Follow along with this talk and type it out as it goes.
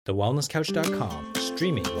TheWellnessCouch.com,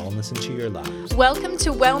 streaming wellness into your lives. Welcome to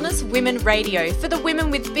Wellness Women Radio for the women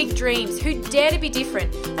with big dreams who dare to be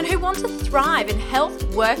different and who want to thrive in health,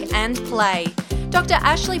 work and play. Dr.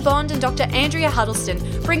 Ashley Bond and Dr. Andrea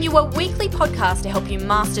Huddleston bring you a weekly podcast to help you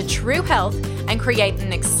master true health and create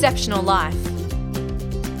an exceptional life.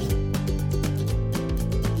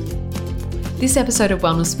 This episode of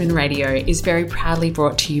Wellness Women Radio is very proudly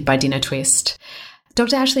brought to you by Dinner Twist.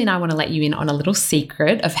 Dr. Ashley and I want to let you in on a little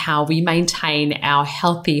secret of how we maintain our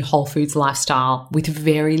healthy whole foods lifestyle with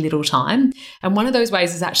very little time. And one of those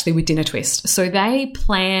ways is actually with Dinner Twist. So they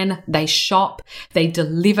plan, they shop, they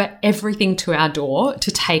deliver everything to our door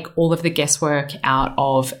to take all of the guesswork out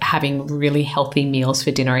of having really healthy meals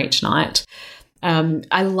for dinner each night.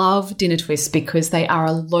 I love Dinner Twist because they are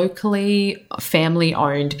a locally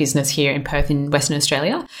family-owned business here in Perth in Western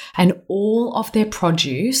Australia, and all of their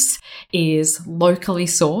produce is locally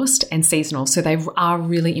sourced and seasonal. So they are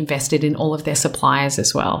really invested in all of their suppliers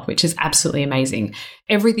as well, which is absolutely amazing.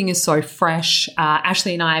 Everything is so fresh.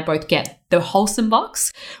 Ashley and I both get the Wholesome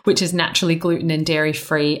box, which is naturally gluten and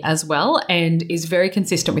dairy-free as well, and is very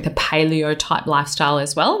consistent with a paleo-type lifestyle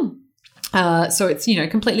as well. So it's,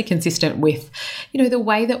 completely consistent with, the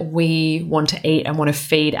way that we want to eat and want to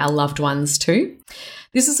feed our loved ones too.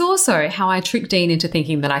 This is also how I tricked Dean into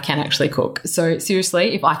thinking that I can actually cook. So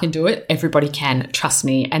seriously, if I can do it, everybody can, trust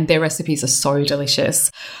me. And their recipes are so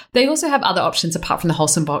delicious. They also have other options apart from the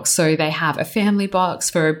Wholesome box. So they have a family box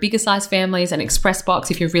for bigger size families, an express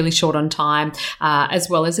box if you're really short on time, as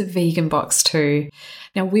well as a vegan box too.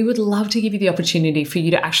 Now, we would love to give you the opportunity for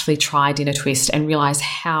you to actually try Dinner Twist and realize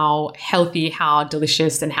how healthy, how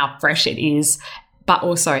delicious and how fresh it is, but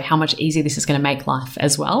also how much easier this is going to make life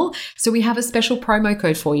as well. So we have a special promo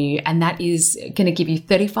code for you, and that is going to give you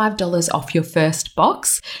 $35 off your first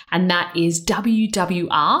box, and that is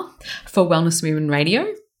WWR for Wellness Women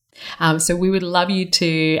Radio. So we would love you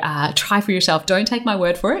to try for yourself. Don't take my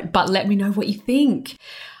word for it, but let me know what you think.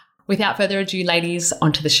 Without further ado, ladies,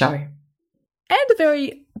 onto the show. And a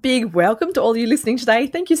very big welcome to all you listening today.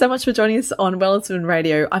 Thank you so much for joining us on Wellness Women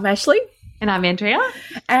Radio. I'm Ashley. And I'm Andrea.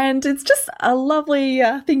 And it's just a lovely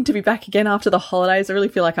thing to be back again after the holidays. I really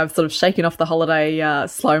feel like I've sort of shaken off the holiday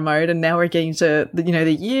slow mode, and now we're getting to the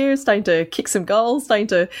year, starting to kick some goals, starting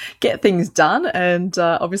to get things done. And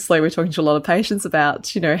obviously we're talking to a lot of patients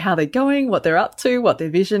about, how they're going, what they're up to, what their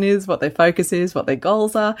vision is, what their focus is, what their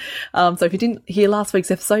goals are. So if you didn't hear last week's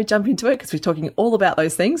episode, jump into it because we're talking all about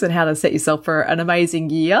those things and how to set yourself for an amazing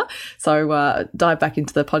year. So dive back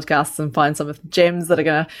into the podcasts and find some of the gems that are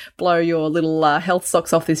going to blow your little health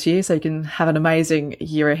socks off this year so you can have an amazing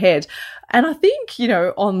year ahead. And I think,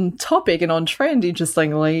 on topic and on trend,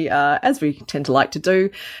 interestingly, as we tend to like to do,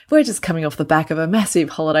 we're just coming off the back of a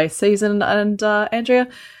massive holiday season. And Andrea,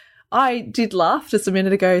 I did laugh just a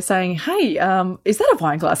minute ago saying, hey, is that a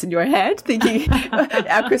wine glass in your hand? Thinking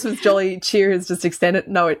our Christmas jolly cheer has just extended.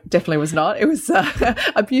 No, it definitely was not. It was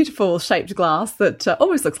a beautiful shaped glass that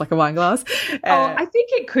almost looks like a wine glass. I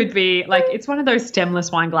think it could be it's one of those stemless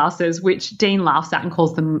wine glasses, which Dean laughs at and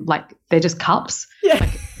calls them they're just cups. Yeah.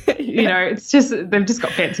 It's just, they've just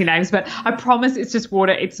got fancy names, but I promise it's just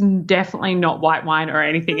water. It's definitely not white wine or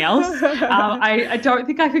anything else. I don't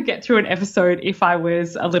think I could get through an episode if I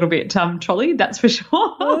was a little bit trolleyed, that's for sure.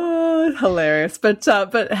 Oh, hilarious. But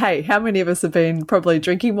hey, how many of us have been probably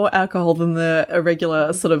drinking more alcohol than the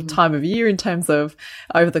irregular sort of time of year in terms of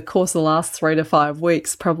over the course of the last 3 to 5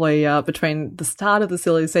 weeks, probably between the start of the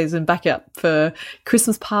silly season back up for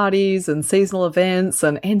Christmas parties and seasonal events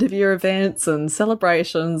and end of year events and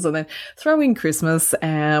celebrations, and then throw in Christmas,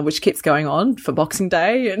 which keeps going on for Boxing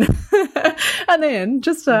Day, and and then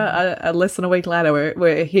just a less than a week later,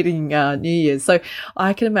 we're hitting New Year's. So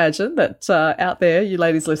I can imagine that out there, you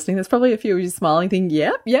ladies listening, there's probably a few of you smiling, thinking,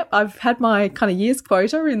 yep, I've had my kind of year's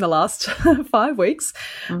quota in the last 5 weeks.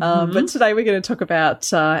 But today we're going to talk about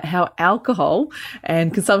how alcohol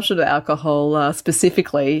and consumption of alcohol,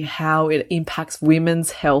 specifically how it impacts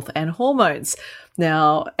women's health and hormones.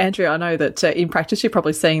 Now, Andrea, I know that in practice you're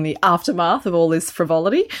probably seeing the aftermath of all this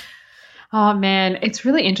frivolity. Oh, man, it's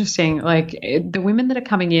really interesting. The women that are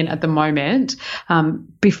coming in at the moment,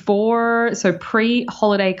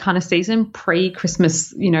 pre-holiday kind of season,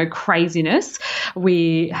 pre-Christmas, craziness,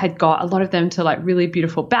 we had got a lot of them to really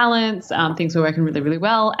beautiful balance. Things were working really, really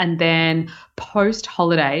well. And then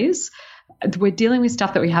post-holidays, we're dealing with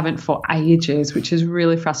stuff that we haven't for ages, which is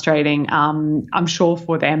really frustrating. I'm sure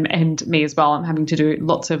for them and me as well. I'm having to do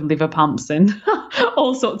lots of liver pumps and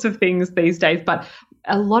all sorts of things these days. But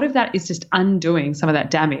a lot of that is just undoing some of that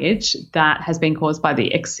damage that has been caused by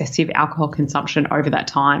the excessive alcohol consumption over that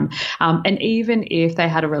time. And even if they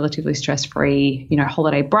had a relatively stress-free,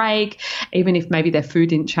 holiday break, even if maybe their food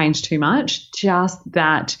didn't change too much, just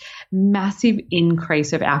that massive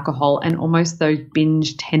increase of alcohol and almost those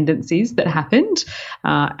binge tendencies that happened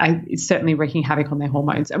is certainly wreaking havoc on their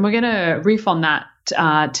hormones. And we're going to riff on that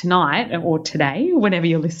tonight or today, whenever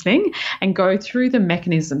you're listening, and go through the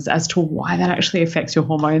mechanisms as to why that actually affects your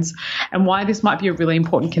hormones and why this might be a really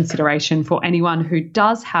important consideration for anyone who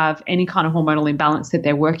does have any kind of hormonal imbalance that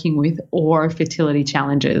they're working with or fertility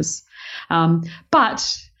challenges.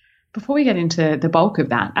 But before we get into the bulk of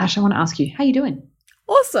that, Ash, I want to ask you, how are you doing?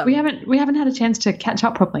 Awesome. We haven't had a chance to catch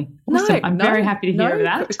up properly. Awesome. I'm very happy to hear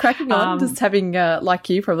that. It's cracking on. Just having, like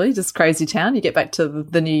you probably, just crazy town. You get back to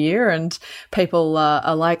the new year and people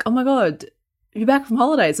are like, oh my God, you're back from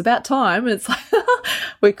holidays, about time. And it's like,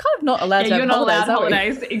 we're kind of not allowed to have holidays. You're not allowed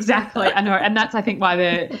holidays. Exactly. I know. And that's, I think,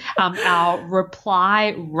 why our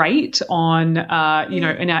reply rate on, in our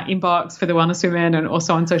inbox for the Wellness Women and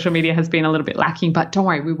also on social media has been a little bit lacking. But don't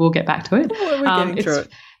worry, we will get back to it. We're getting through it.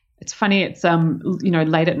 It's funny, it's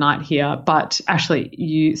late at night here, but Ashley,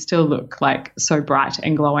 you still look like so bright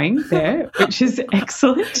and glowing there, which is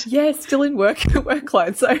excellent. Yeah, still in work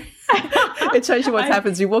clothes. So it shows you what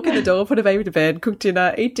happens. You walk in the door, put a baby to bed, cook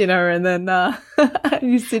dinner, eat dinner, and then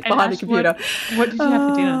you sit behind a computer. What did you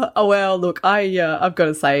have for dinner? Oh, well, look, I've got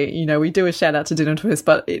to say, we do a shout out to Dinner Twist,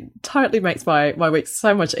 but it totally makes my week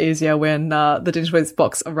so much easier when the Dinner Twist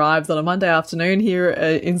box arrives on a Monday afternoon here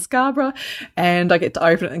in Scarborough, and I get to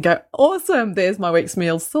open it and go, awesome, there's my week's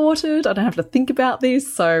meal sorted. I don't have to think about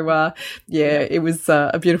this. So, it was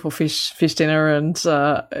a beautiful fish dinner and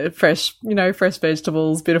fresh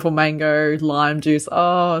vegetables, beautiful mango, lime juice.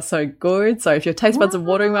 Oh, so good. So if your taste buds are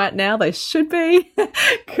watering right now, they should be,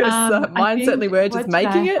 because mine certainly were just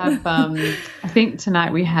making it. I think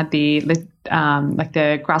tonight we had the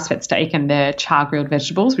grass-fed steak and the char-grilled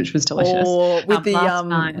vegetables, which was delicious. Or with the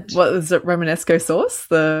what was it, Romanesco sauce?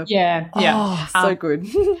 So good.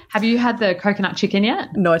 Have you had the coconut chicken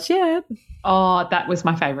yet? Not yet. Oh, that was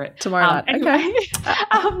my favourite. Tomorrow night. Anyway,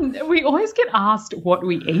 okay. We always get asked what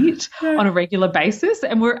we eat on a regular basis,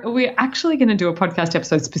 and we're actually going to do a podcast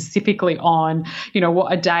episode specifically on,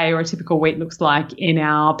 what a day or a typical week looks like in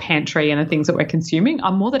our pantry and the things that we're consuming.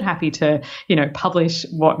 I'm more than happy to, publish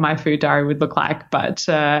what my food diary would look like, but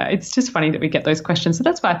it's just funny that we get those questions. So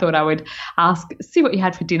that's why I thought I would see what you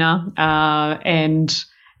had for dinner, and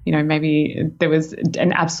maybe there was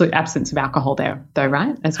an absolute absence of alcohol there, though,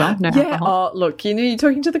 right? As well? No alcohol? Oh, look, you're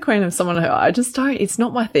talking to the queen of someone who I just don't, it's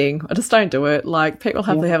not my thing. I just don't do it. Like, people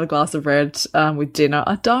happily have a glass of red with dinner.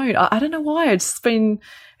 I don't. I don't know why. It's just been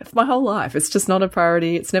my whole life. It's just not a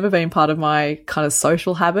priority. It's never been part of my kind of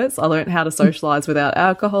social habits. I learned how to socialise without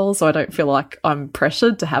alcohol, so I don't feel like I'm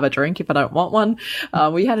pressured to have a drink if I don't want one.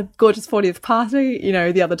 We had a gorgeous 40th party,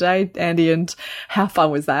 the other day, Andy, and how fun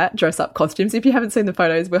was that? Dress up costumes. If you haven't seen the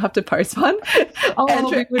photos, we'll have to post one. Oh,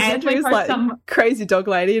 Andrew was like crazy dog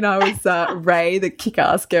lady, and I was Ray, the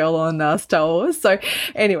kick-ass girl on Star Wars. So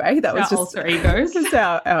anyway, that was our just alter egos. Just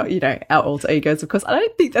our alter egos. Of course, I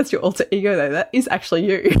don't think that's your alter ego though. That is actually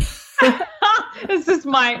you. This is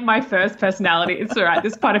my first personality. It's all right.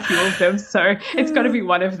 There's quite a few of them, so it's got to be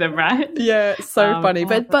one of them, right? Yeah, so funny.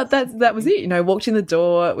 But that was it. Walked in the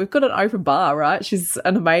door. We've got an open bar, right? She's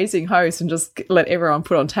an amazing host and just let everyone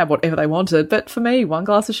put on tab whatever they wanted. But for me, one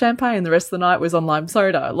glass of champagne. The rest of the night was on lime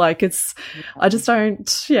soda. Like I just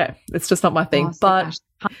don't. Yeah, it's just not my thing. But.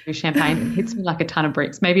 Champagne, it hits me like a ton of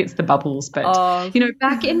bricks. Maybe it's the bubbles, but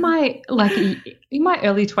back in my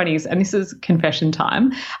early 20s, and this is confession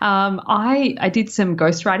time, I did some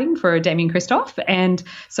ghostwriting for Damien Christoph, and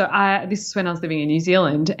so this is when I was living in New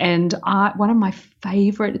Zealand, and one of my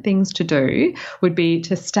favourite things to do would be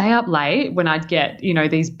to stay up late when I'd get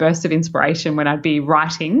these bursts of inspiration when I'd be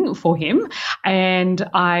writing for him, and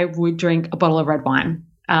I would drink a bottle of red wine.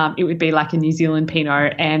 It would be like a New Zealand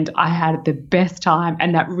Pinot, and I had the best time,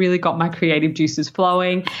 and that really got my creative juices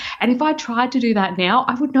flowing. And if I tried to do that now,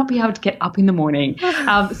 I would not be able to get up in the morning.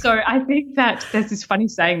 So I think that there's this funny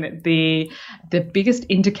saying that the biggest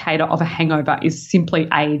indicator of a hangover is simply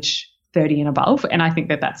age 30 and above, and I think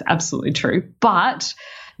that that's absolutely true. But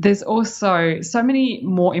there's also so many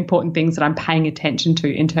more important things that I'm paying attention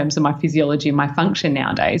to in terms of my physiology and my function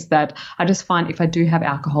nowadays that I just find if I do have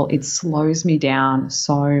alcohol, it slows me down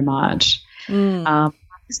so much.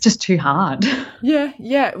 It's just too hard.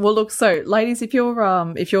 Yeah. Well, look, so ladies, if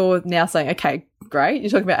you're now saying, okay, great.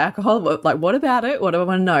 You're talking about alcohol. Like, what about it? What do I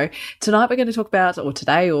want to know? Tonight we're going to talk about, or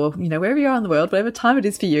today, or, you know, wherever you are in the world, whatever time it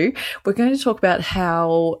is for you, we're going to talk about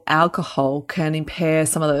how alcohol can impair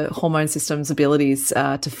some of the hormone system's abilities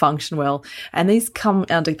to function well. And these come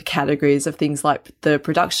under the categories of things like the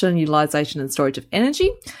production, utilization and storage of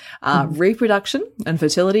energy, reproduction and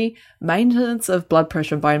fertility, maintenance of blood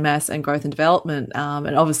pressure and bone mass, and growth and development.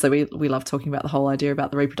 And obviously we love talking about the whole idea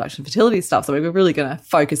about the reproduction fertility stuff. So we're really going to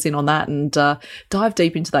focus in on that and dive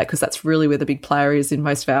deep into that, because that's really where the big player is in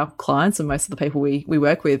most of our clients and most of the people we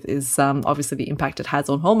work with, is obviously the impact it has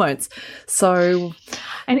on hormones. So,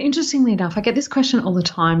 and interestingly enough, I get this question all the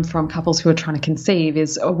time from couples who are trying to conceive,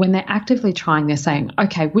 is when they're actively trying, they're saying,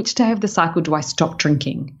 okay, which day of the cycle do I stop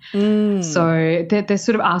drinking? So they're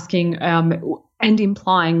sort of asking and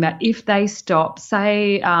implying that if they stop,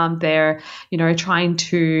 say they're, you know, trying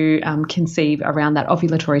to conceive around that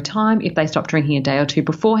ovulatory time, if they stop drinking a day or two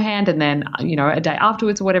beforehand and then, you know, a day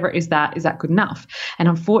afterwards or whatever, is that good enough? And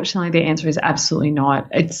unfortunately, the answer is absolutely not.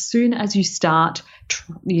 As soon as you start,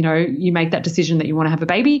 you know, you make that decision that you want to have a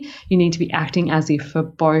baby, you need to be acting as if for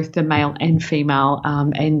both the male and female,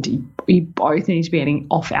 and you both need to be getting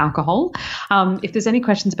off alcohol. If there's any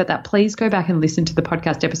questions about that, please go back and listen to the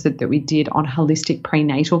podcast episode that we did on holistic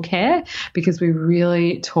prenatal care, because we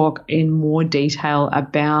really talk in more detail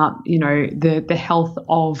about, you know, the health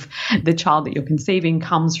of the child that you're conceiving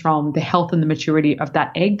comes from the health and the maturity of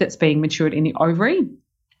that egg that's being matured in the ovary,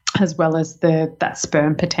 as well as that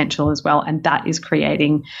sperm potential as well. And that is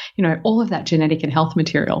creating, you know, all of that genetic and health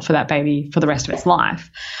material for that baby for the rest of its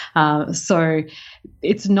life. So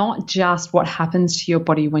it's not just what happens to your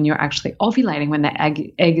body when you're actually ovulating, when the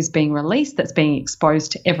egg is being released, that's being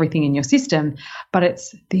exposed to everything in your system, but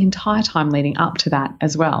it's the entire time leading up to that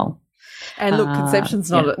as well. And look,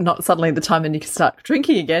 conception's not suddenly the time when you can start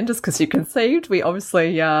drinking again just because you conceived. We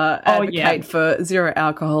obviously advocate for zero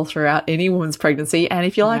alcohol throughout any woman's pregnancy. And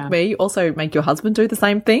if you're like me, also make your husband do the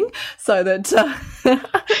same thing, so that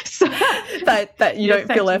that you don't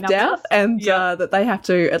feel left out, and that they have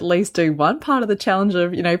to at least do one part of the challenge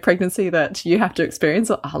of, you know, pregnancy that you have to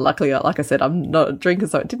experience. Luckily, like I said, I'm not a drinker,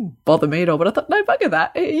 so it didn't bother me at all. But I thought, no, bugger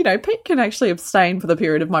that. You know, Pete can actually abstain for the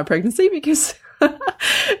period of my pregnancy, because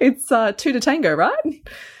it's two to tango, right?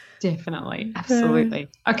 Definitely. Absolutely.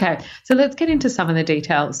 Okay. So let's get into some of the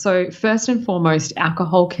details. So first and foremost,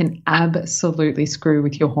 alcohol can absolutely screw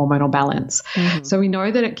with your hormonal balance. So we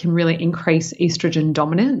know that it can really increase estrogen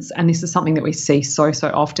dominance. And this is something that we see so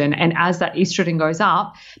often. And as that estrogen goes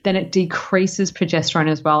up, then it decreases progesterone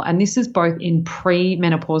as well. And this is both in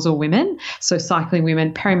premenopausal women, so cycling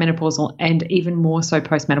women, perimenopausal, and even more so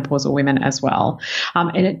postmenopausal women as well.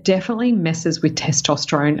 And it definitely messes with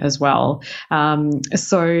testosterone as well.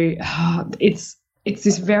 So it's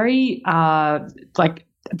this very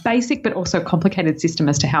basic but also complicated system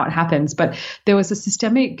as to how it happens. But there was a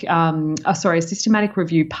systematic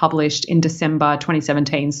review published in December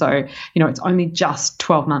 2017. So, you know, it's only just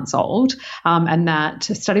 12 months old. And that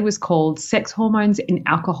study was called Sex Hormones in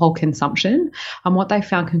Alcohol Consumption. And what they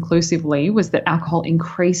found conclusively was that alcohol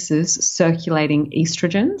increases circulating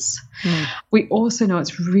estrogens. We also know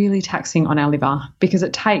it's really taxing on our liver, because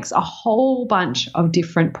it takes a whole bunch of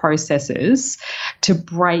different processes to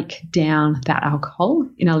break down that alcohol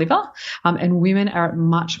in our liver. And women are at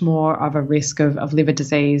much more of a risk of liver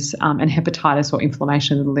disease and hepatitis or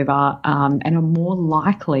inflammation of the liver, and are more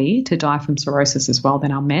likely to die from cirrhosis as well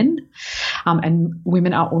than our men. And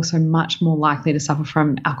women are also much more likely to suffer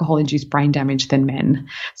from alcohol-induced brain damage than men.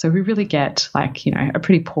 So we really get, like, you know, a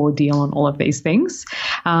pretty poor deal on all of these things.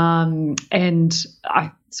 And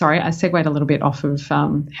I segued a little bit off of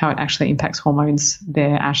how it actually impacts hormones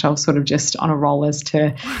there, Ash. I was sort of just on a roll as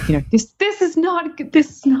to, you know, this is not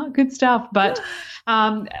good stuff. But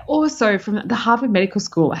also from the Harvard Medical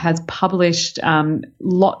School has published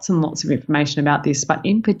lots and lots of information about this. But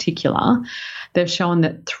in particular, they've shown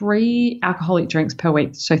that 3 alcoholic drinks per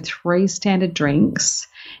week, so 3 standard drinks,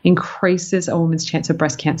 increases a woman's chance of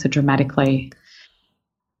breast cancer dramatically.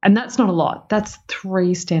 And that's not a lot. That's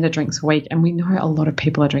 3 standard drinks a week. And we know a lot of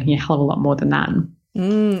people are drinking a hell of a lot more than that.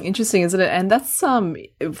 Interesting, isn't it? And that's,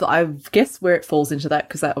 I guess, where it falls into that,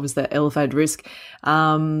 because that was the elevated risk.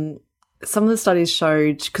 Some of the studies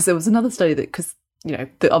showed, because there was another study that, because, you know,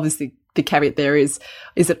 obviously the caveat there is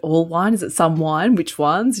it all wine? Is it some wine? Which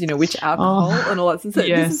ones? You know, which alcohol and all that. So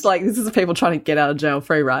yes. this is people trying to get out of jail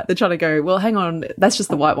free, right? They're trying to go, well, hang on, that's just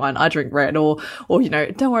the white wine. I drink red, or you know,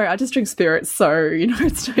 don't worry, I just drink spirits. So you know,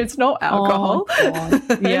 it's not alcohol.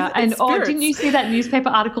 Yeah, and didn't you see that newspaper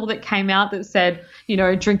article that came out that said, you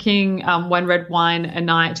know, drinking one red wine a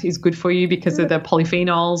night is good for you because of the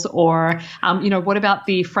polyphenols, or you know, what about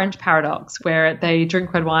the French paradox where they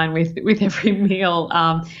drink red wine with every meal,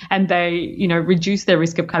 and they, you know, reduce their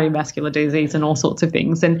risk of cardiovascular disease and all sorts of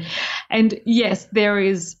things. And yes, there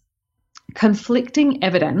is conflicting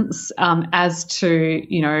evidence as to,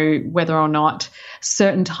 you know, whether or not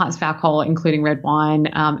certain types of alcohol, including red wine,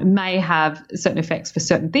 may have certain effects for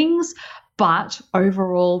certain things. But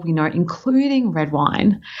overall, we know, including red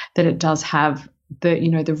wine, that it does have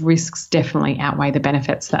the risks definitely outweigh the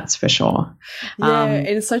benefits, that's for sure. Yeah, and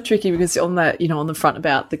it's so tricky because on that, you know, on the front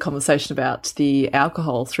about the conversation about the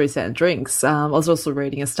alcohol through certain drinks, I was also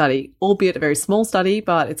reading a study, albeit a very small study,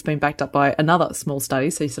 but it's been backed up by another small study.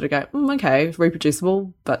 So you sort of go, okay,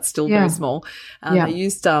 reproducible, but still very small. They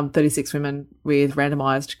used 36 women with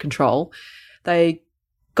randomized control. They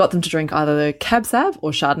got them to drink either the Cab Sav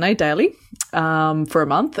or Chardonnay daily for a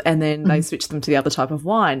month, and then they switched them to the other type of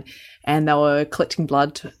wine. And they were collecting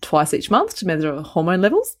blood twice each month to measure hormone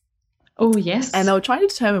levels. Oh, yes. And they were trying to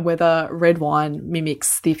determine whether red wine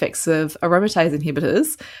mimics the effects of aromatase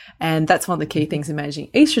inhibitors. And that's one of the key things in managing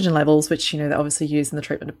estrogen levels, which, you know, they obviously use in the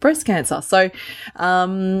treatment of breast cancer. So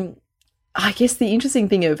I guess the interesting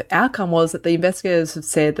thing of outcome was that the investigators have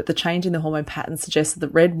said that the change in the hormone pattern suggests that the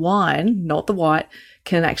red wine, not the white,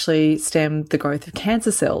 can actually stem the growth of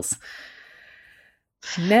cancer cells.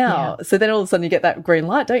 Now, so then all of a sudden you get that green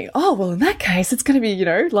light, don't you? Oh, well, in that case, it's going to be, you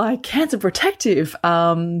know, like cancer protective.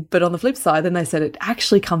 But on the flip side, then they said it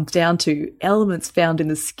actually comes down to elements found in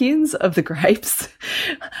the skins of the grapes.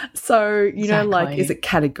 So, you know, like, is it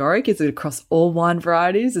categoric? Is it across all wine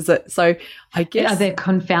varieties? Is it, so I guess. Are there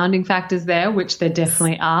confounding factors there, which there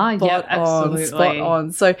definitely are? Yeah, absolutely. Spot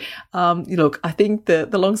on. So, look, I think the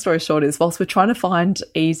long story short is, whilst we're trying to find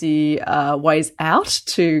easy ways out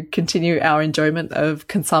to continue our enjoyment of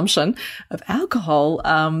consumption of alcohol,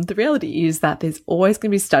 the reality is that there's always going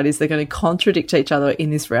to be studies that are going to contradict each other in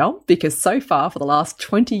this realm, because so far for the last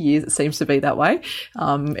 20 years it seems to be that way.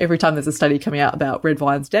 Every time there's a study coming out about red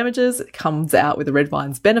wine's damages, it comes out with the red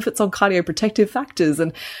wine's benefits on cardioprotective factors.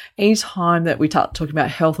 And any time that we start talking about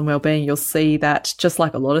health and well-being, you'll see that, just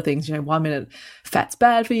like a lot of things, you know, 1 minute fat's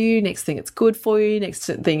bad for you, next thing it's good for you, next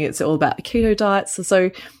thing it's all about keto diets.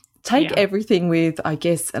 So take everything with, I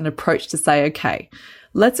guess, an approach to say, okay,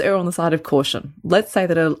 let's err on the side of caution. Let's say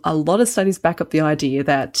that a lot of studies back up the idea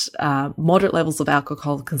that moderate levels of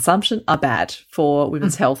alcohol consumption are bad for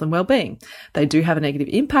women's health and well-being. They do have a negative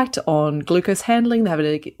impact on glucose handling. They have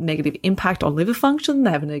a negative impact on liver function.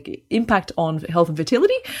 They have a negative impact on health and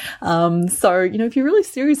fertility. So, you know, if you're really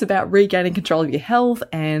serious about regaining control of your health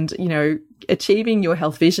and, you know, achieving your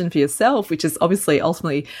health vision for yourself, which is obviously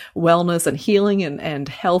ultimately wellness and healing and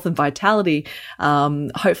health and vitality,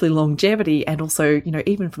 hopefully longevity, and also, you know,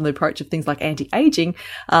 even from the approach of things like anti-aging,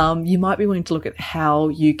 you might be willing to look at how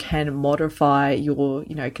you can modify your,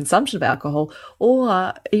 you know, consumption of alcohol,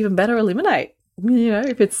 or even better, eliminate. You know,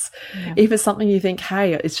 if it's something you think,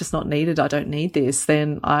 hey, it's just not needed, I don't need this,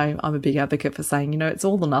 then I'm a big advocate for saying, you know, it's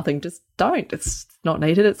all or nothing, just don't. It's not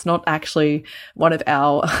needed. It's not actually one of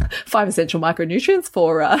our 5 essential micronutrients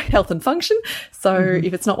for health and function. So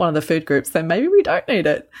if it's not one of the food groups, then maybe we don't need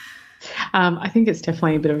it. I think it's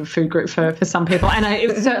definitely a bit of a food group for some people. And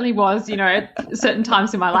it certainly was, you know, at certain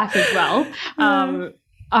times in my life as well.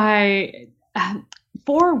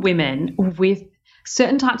 For women with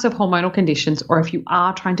certain types of hormonal conditions, or if you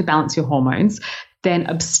are trying to balance your hormones, then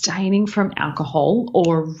abstaining from alcohol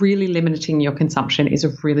or really limiting your consumption is a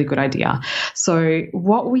really good idea. So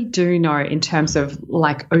what we do know in terms of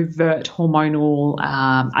like overt hormonal,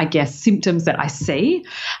 I guess, symptoms that I see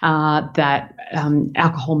that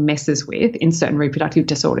alcohol messes with in certain reproductive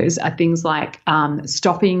disorders are things like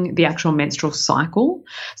stopping the actual menstrual cycle.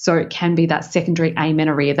 So it can be that secondary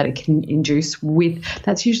amenorrhea that it can induce with,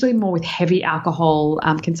 that's usually more with heavy alcohol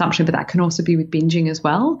consumption, but that can also be with binging as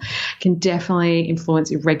well. Can definitely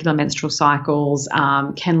influence irregular menstrual cycles,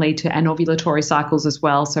 can lead to anovulatory cycles as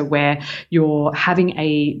well. So where you're having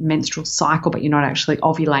a menstrual cycle but you're not actually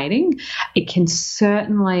ovulating, it can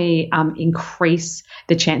certainly increase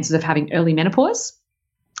the chances of having early menopause.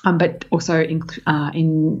 But also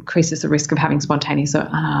increases the risk of having spontaneous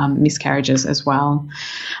miscarriages as well.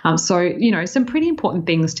 So, you know, some pretty important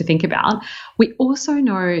things to think about. We also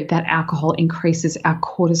know that alcohol increases our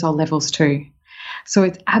cortisol levels too. So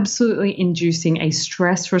it's absolutely inducing a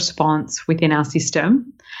stress response within our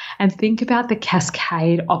system. And think about the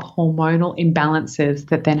cascade of hormonal imbalances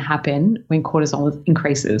that then happen when cortisol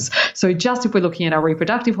increases. So just if we're looking at our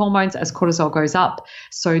reproductive hormones, as cortisol goes up,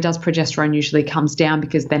 so does progesterone usually comes down,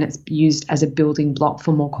 because then it's used as a building block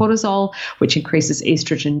for more cortisol, which increases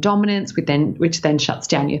estrogen dominance, which then shuts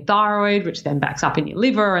down your thyroid, which then backs up in your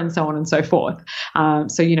liver, and so on and so forth.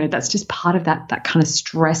 So, that's just part of that kind of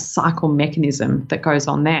stress cycle mechanism that goes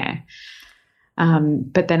on there.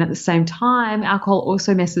 But then at the same time, alcohol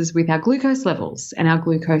also messes with our glucose levels and our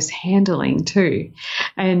glucose handling too.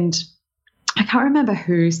 And I can't remember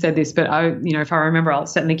who said this, but if I remember, I'll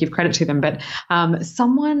certainly give credit to them. But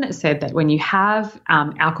someone said that when you have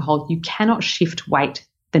alcohol, you cannot shift weight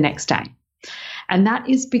the next day. And that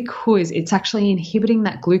is because it's actually inhibiting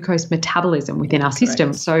that glucose metabolism within our system.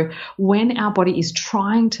 Correct. So when our body is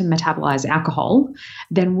trying to metabolize alcohol,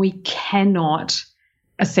 then we cannot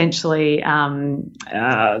essentially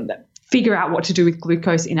figure out what to do with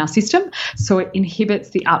glucose in our system. So it inhibits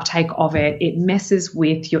the uptake of it. It messes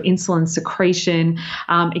with your insulin secretion.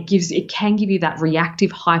 It can give you that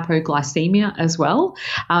reactive hypoglycemia as well.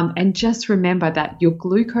 And just remember that your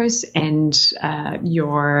glucose and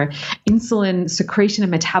your insulin secretion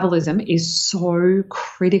and metabolism is so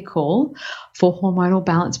critical for hormonal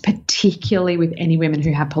balance, particularly with any women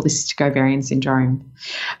who have polycystic ovarian syndrome.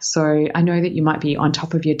 So I know that you might be on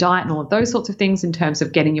top of your diet and all of those sorts of things in terms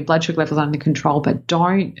of getting your blood sugar levels under control, but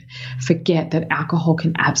don't forget that alcohol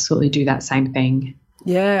can absolutely do that same thing.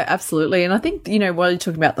 Yeah, absolutely. And I think, while you're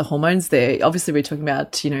talking about the hormones there, obviously we're talking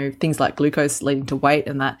about, things like glucose leading to weight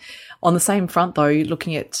and that. On the same front, though, you're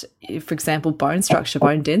looking at, for example, bone structure,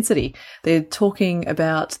 bone density. They're talking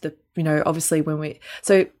about obviously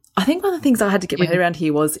so I think one of the things I had to get my head around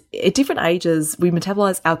here was at different ages, we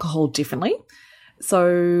metabolize alcohol differently.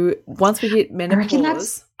 So once we hit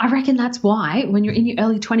menopause, I reckon that's why when you're in your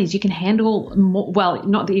early 20s, you can handle more. Well,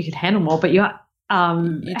 not that you can handle more, but you're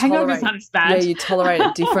hangovers aren't as bad. Yeah, you tolerate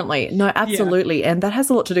it differently. No, absolutely, and that has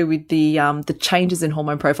a lot to do with the changes in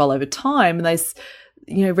hormone profile over time.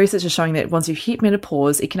 And research is showing that once you hit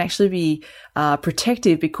menopause, it can actually be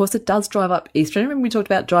protective because it does drive up estrogen. Remember we talked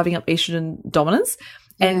about driving up estrogen dominance?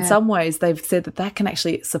 And in some ways, they've said that can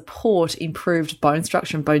actually support improved bone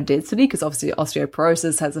structure and bone density, because obviously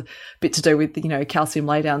osteoporosis has a bit to do with, calcium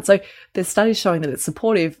laydown. So there's studies showing that it's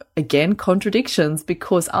supportive. Again, contradictions,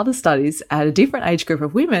 because other studies at a different age group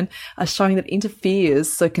of women are showing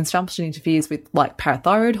that consumption interferes with like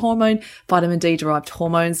parathyroid hormone, vitamin D derived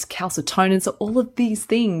hormones, calcitonin. So all of these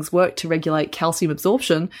things work to regulate calcium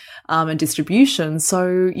absorption and distribution.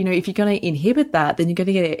 So, if you're going to inhibit that, then you're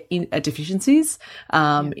going to get deficiencies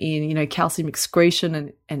in, calcium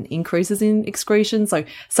excretion and increases in excretion. So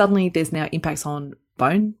suddenly there's now impacts on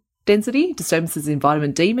bone density, disturbances in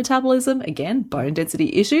vitamin D metabolism, again, bone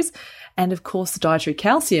density issues. And of course, the dietary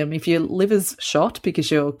calcium. If your liver's shot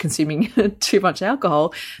because you're consuming too much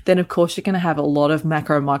alcohol, then of course you're going to have a lot of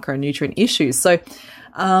macro and micronutrient issues. So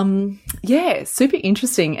super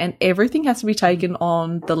interesting. And everything has to be taken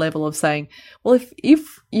on the level of saying, well,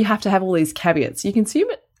 if you have to have all these caveats, you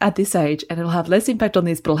consume it at this age and it'll have less impact on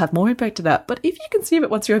this, but it'll have more impact to that. But if you consume it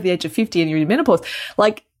once you're over the age of 50 and you're in menopause,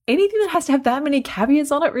 like anything that has to have that many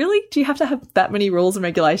caveats on it, really? Do you have to have that many rules and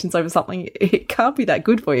regulations over something? It can't be that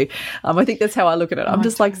good for you. I think that's how I look at it. I'm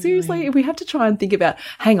just like, seriously, we have to try and think about,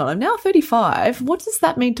 hang on, I'm now 35. What does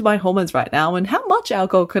that mean to my hormones right now? And how much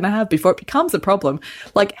alcohol can I have before it becomes a problem?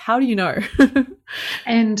 Like, how do you know?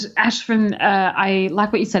 And Ash, I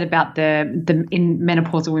like what you said about the in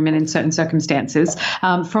menopausal women in certain circumstances.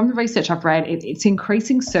 From the research I've read, it's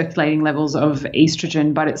increasing circulating levels of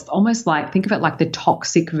estrogen, but it's almost like, think of it like the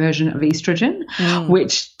toxic version of estrogen,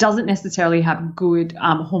 which doesn't necessarily have good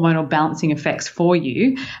hormonal balancing effects for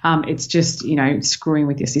you. It's just, screwing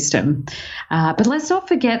with your system. But let's not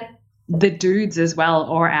forget the dudes as well,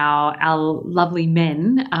 or our lovely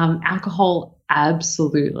men. Alcohol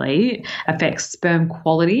absolutely affects sperm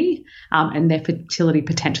quality and their fertility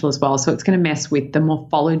potential as well. So it's going to mess with the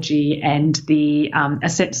morphology and the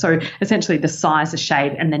essentially the size, the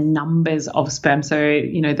shape, and the numbers of sperm. So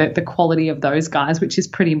the quality of those guys, which is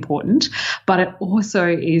pretty important. But it also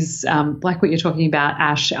is like what you're talking about,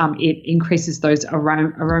 Ash. It increases those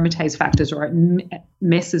aromatase factors, or it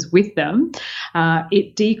messes with them.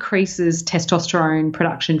 It decreases testosterone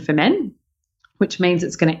production for men, which means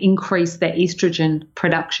it's going to increase their estrogen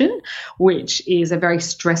production, which is a very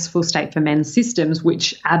stressful state for men's systems,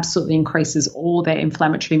 which absolutely increases all their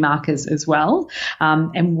inflammatory markers as well.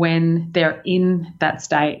 And when they're in that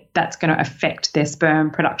state, that's going to affect their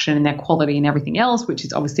sperm production and their quality and everything else, which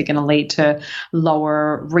is obviously going to lead to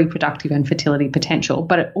lower reproductive and fertility potential.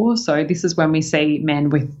 But it also, this is when we see men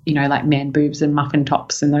with, like man boobs and muffin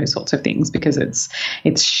tops and those sorts of things, because it's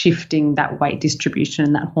shifting that weight distribution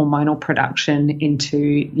and that hormonal production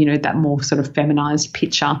into, that more sort of feminized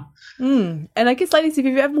picture. And I guess, ladies, if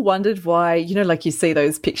you've ever wondered why, like you see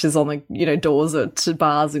those pictures on the, doors at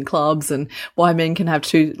bars and clubs, and why men can have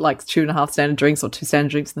 2.5 standard drinks or 2 standard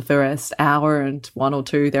drinks in the first hour and 1 or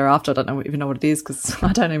 2 thereafter. I don't even know what it is because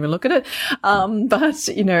I don't even look at it. But,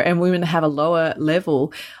 and women have a lower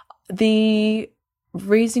level. The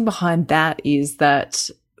reason behind that is that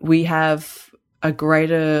we have a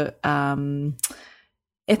greater,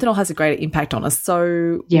 ethanol has a greater impact on us.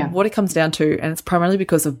 So what it comes down to, and it's primarily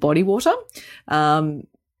because of body water,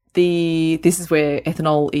 this is where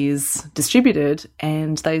ethanol is distributed,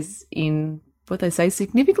 and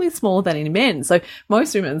significantly smaller than in men. So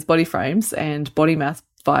most women's body frames and body mass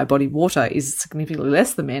via body water is significantly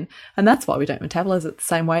less than men, and that's why we don't metabolize it the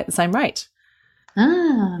same way at the same rate.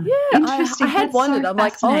 Yeah, interesting. I had wondered. I'm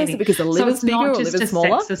like, is it because the liver's bigger or liver's smaller?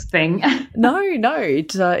 It's not just a sexist thing. No, it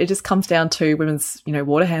just comes down to women's,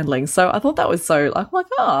 water handling. So I thought that was so,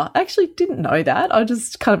 I actually didn't know that. I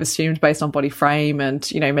just kind of assumed based on body frame and,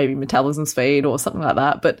 maybe metabolism speed or something like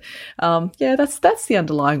that. But that's the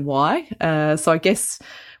underlying why. So I guess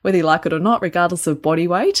whether you like it or not, regardless of body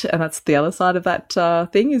weight, and that's the other side of that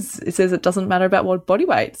thing, is it says it doesn't matter about what body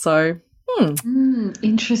weight. So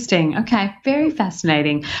interesting. Okay. Very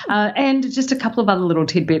fascinating. And just a couple of other little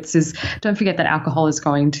tidbits is, don't forget that alcohol is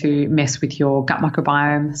going to mess with your gut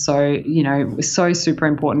microbiome. So, so super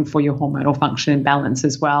important for your hormonal function and balance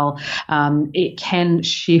as well. It can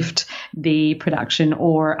shift the production,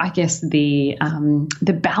 or I guess the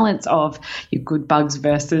balance of your good bugs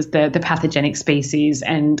versus the pathogenic species,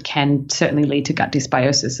 and can certainly lead to gut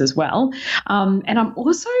dysbiosis as well. And I'm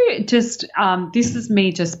also just, this is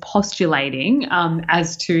me just postulating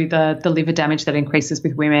as to the liver damage that increases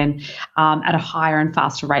with women at a higher and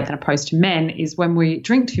faster rate than opposed to men, is when we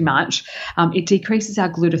drink too much, it decreases our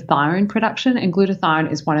glutathione production, and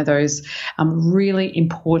glutathione is one of those really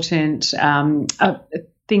important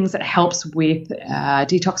things that helps with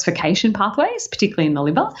detoxification pathways, particularly in the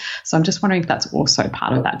liver. So I'm just wondering if that's also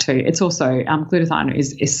part of that too. It's also, glutathione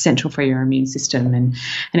is essential for your immune system and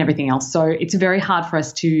everything else. So it's very hard for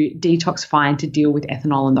us to detoxify and to deal with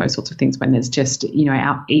ethanol and those sorts of things when there's just,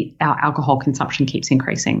 our alcohol consumption keeps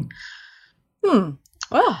increasing. Well,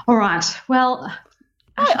 all right. Well,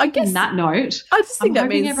 I guess on that note, I just think I'm that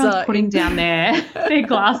means everyone's putting down their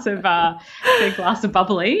glass of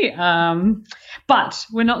bubbly. But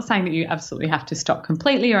we're not saying that you absolutely have to stop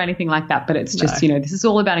completely or anything like that. But it's just, this is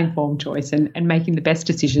all about informed choice and making the best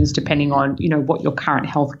decisions depending on, what your current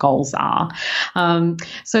health goals are.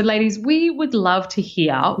 So, ladies, we would love to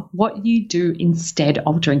hear what you do instead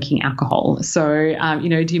of drinking alcohol. So,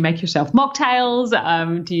 do you make yourself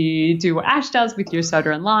mocktails? Do you do what Ash does with your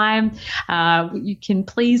soda and lime? You can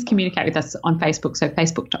please communicate with us on Facebook. So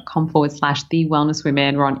facebook.com/The Wellness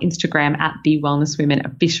Women. We're on Instagram @The Wellness Women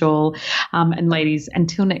Official. And ladies,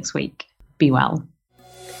 until next week, be well.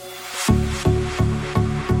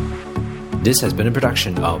 This has been a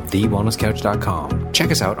production of TheWellnessCouch.com.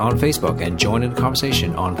 Check us out on Facebook and join in the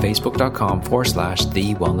conversation on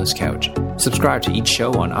Facebook.com/The Wellness Couch. Subscribe to each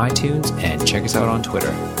show on iTunes and check us out on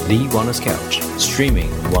Twitter. The Wellness Couch, streaming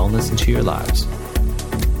wellness into your lives.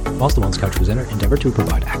 Whilst the Wellness Couch presenter endeavor to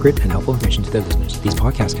provide accurate and helpful information to their listeners, these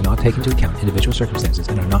podcasts cannot take into account individual circumstances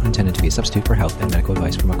and are not intended to be a substitute for health and medical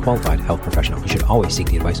advice from a qualified health professional. You should always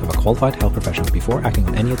seek the advice of a qualified health professional before acting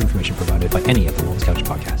on any of the information provided by any of the Wellness Couch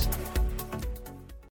podcasts.